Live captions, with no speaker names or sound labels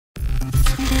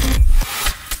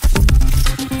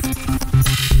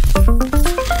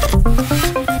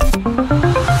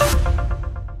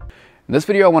In this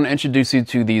video, I want to introduce you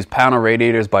to these panel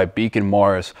radiators by Beacon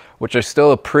Morris, which are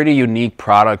still a pretty unique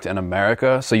product in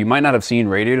America. So you might not have seen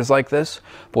radiators like this,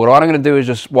 but what I'm going to do is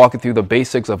just walk you through the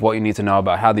basics of what you need to know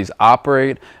about how these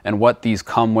operate and what these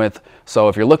come with. So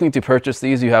if you're looking to purchase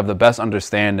these, you have the best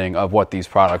understanding of what these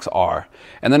products are.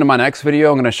 And then in my next video,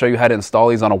 I'm going to show you how to install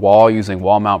these on a wall using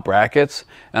wall mount brackets.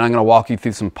 And I'm going to walk you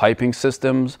through some piping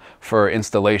systems for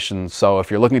installation. So if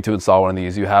you're looking to install one of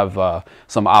these, you have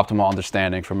some optimal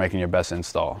understanding for making your best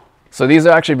install. So these are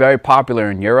actually very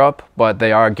popular in Europe, but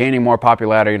they are gaining more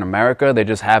popularity in America. They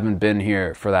just haven't been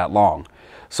here for that long.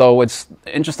 So what's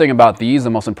interesting about these, the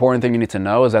most important thing you need to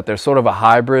know is that they're sort of a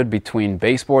hybrid between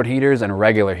baseboard heaters and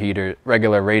regular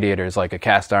radiators like a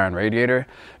cast iron radiator,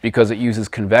 because it uses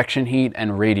convection heat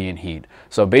and radiant heat.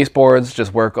 So baseboards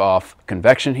just work off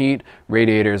convection heat,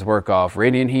 radiators work off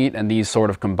radiant heat, and these sort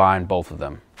of combine both of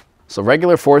them. So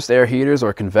regular forced air heaters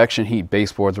or convection heat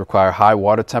baseboards require high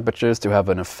water temperatures to have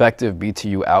an effective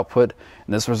BTU output,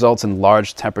 and this results in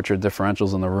large temperature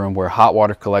differentials in the room where hot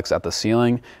water collects at the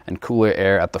ceiling and cooler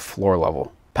air at the floor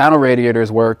level. Panel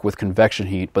radiators work with convection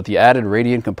heat, but the added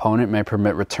radiant component may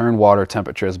permit return water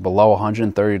temperatures below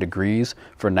 130 degrees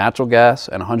for natural gas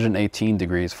and 118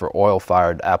 degrees for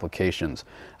oil-fired applications,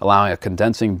 allowing a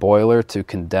condensing boiler to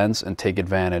condense and take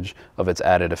advantage of its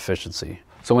added efficiency.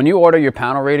 So when you order your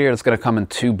panel radiator, it's going to come in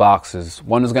two boxes.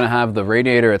 One is going to have the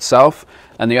radiator itself,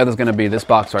 and the other is going to be this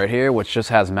box right here, which just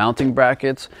has mounting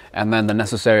brackets and then the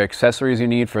necessary accessories you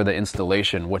need for the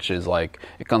installation, which is like,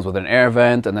 it comes with an air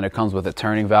vent, and then it comes with a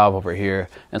turning valve over here,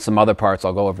 and some other parts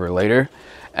I'll go over later.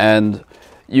 And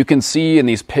you can see in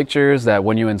these pictures that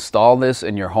when you install this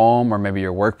in your home or maybe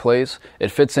your workplace, it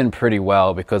fits in pretty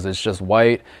well because it's just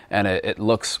white and it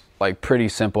looks like pretty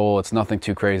simple. It's nothing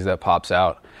too crazy that pops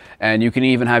out. And you can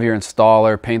even have your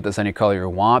installer paint this any color you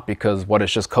want, because what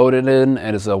it's just coated in,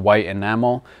 it is a white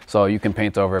enamel, so you can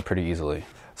paint over it pretty easily.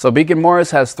 So Beacon Morris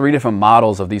has three different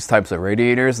models of these types of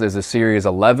radiators. There's a Series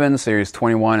 11, Series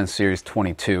 21, and Series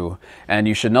 22. And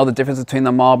you should know the difference between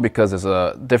them all because there's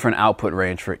a different output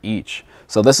range for each.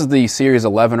 So this is the Series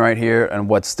 11 right here, and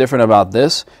what's different about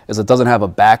this is it doesn't have a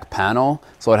back panel,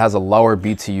 so it has a lower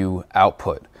BTU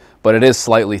output, but it is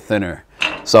slightly thinner.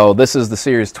 So this is the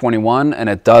Series 21, and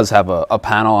it does have a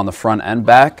panel on the front and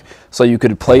back, so you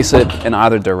could place it in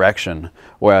either direction,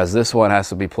 whereas this one has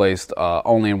to be placed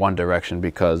only in one direction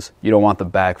because you don't want the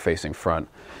back facing front.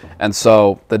 And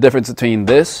so the difference between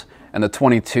this and the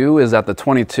 22 is that the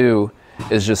 22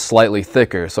 is just slightly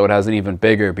thicker, so it has an even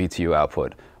bigger BTU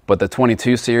output. But the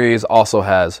 22 series also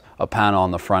has a panel on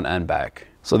the front and back.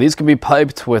 So these can be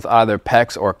piped with either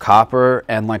PEX or copper,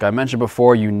 and like I mentioned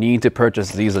before, you need to purchase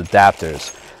these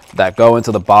adapters that go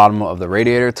into the bottom of the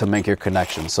radiator to make your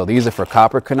connections. So these are for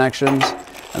copper connections,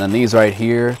 and then these right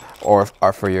here are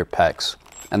for your PEX.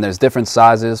 And there's different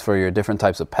sizes for your different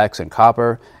types of PEX and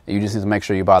copper, and you just need to make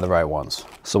sure you buy the right ones.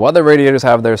 So other radiators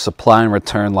have their supply and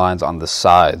return lines on the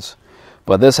sides,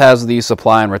 but this has these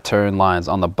supply and return lines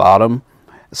on the bottom,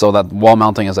 so that wall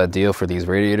mounting is ideal for these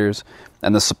radiators.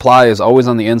 And the supply is always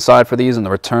on the inside for these, and the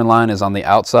return line is on the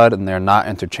outside, and they're not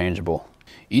interchangeable.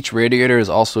 Each radiator is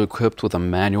also equipped with a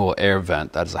manual air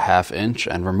vent that is a 1/2 inch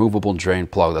and removable drain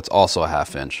plug that's also a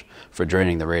 1/2 inch for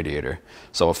draining the radiator.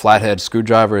 So a flathead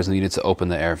screwdriver is needed to open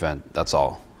the air vent, that's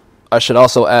all. I should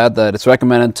also add that it's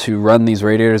recommended to run these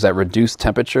radiators at reduced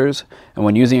temperatures, and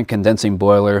when using a condensing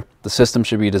boiler, the system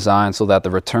should be designed so that the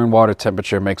return water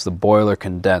temperature makes the boiler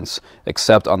condense,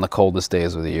 except on the coldest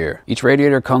days of the year. Each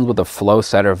radiator comes with a flow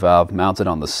setter valve mounted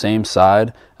on the same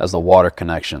side as the water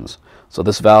connections. So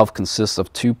this valve consists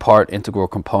of two-part integral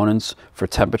components for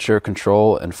temperature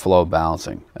control and flow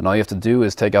balancing. And all you have to do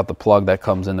is take out the plug that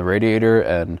comes in the radiator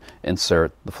and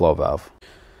insert the flow valve.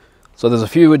 So there's a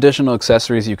few additional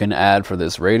accessories you can add for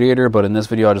this radiator, but in this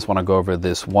video I just want to go over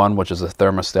this one, which is a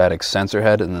thermostatic sensor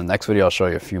head, and in the next video I'll show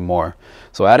you a few more.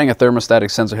 So adding a thermostatic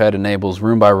sensor head enables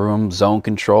room-by-room zone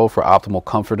control for optimal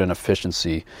comfort and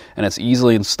efficiency, and it's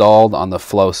easily installed on the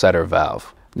flow setter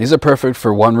valve. These are perfect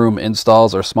for one-room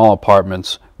installs or small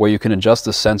apartments where you can adjust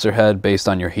the sensor head based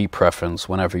on your heat preference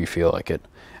whenever you feel like it.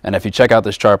 And if you check out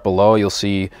this chart below, you'll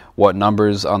see what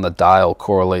numbers on the dial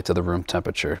correlate to the room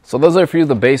temperature. So those are a few of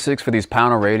the basics for these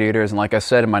panel radiators. And like I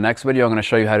said, in my next video, I'm going to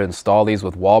show you how to install these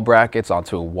with wall brackets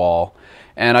onto a wall.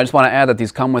 And I just want to add that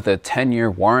these come with a 10-year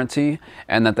warranty,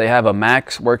 and that they have a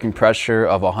max working pressure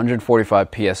of 145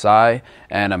 psi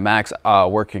and a max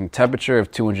working temperature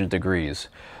of 200 degrees.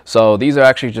 So these are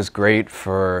actually just great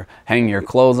for hanging your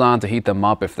clothes on to heat them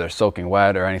up if they're soaking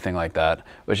wet or anything like that,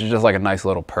 which is just like a nice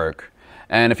little perk.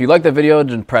 And if you like the video,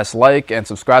 then press like and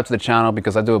subscribe to the channel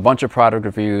because I do a bunch of product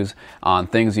reviews on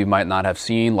things you might not have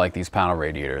seen, like these panel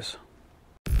radiators.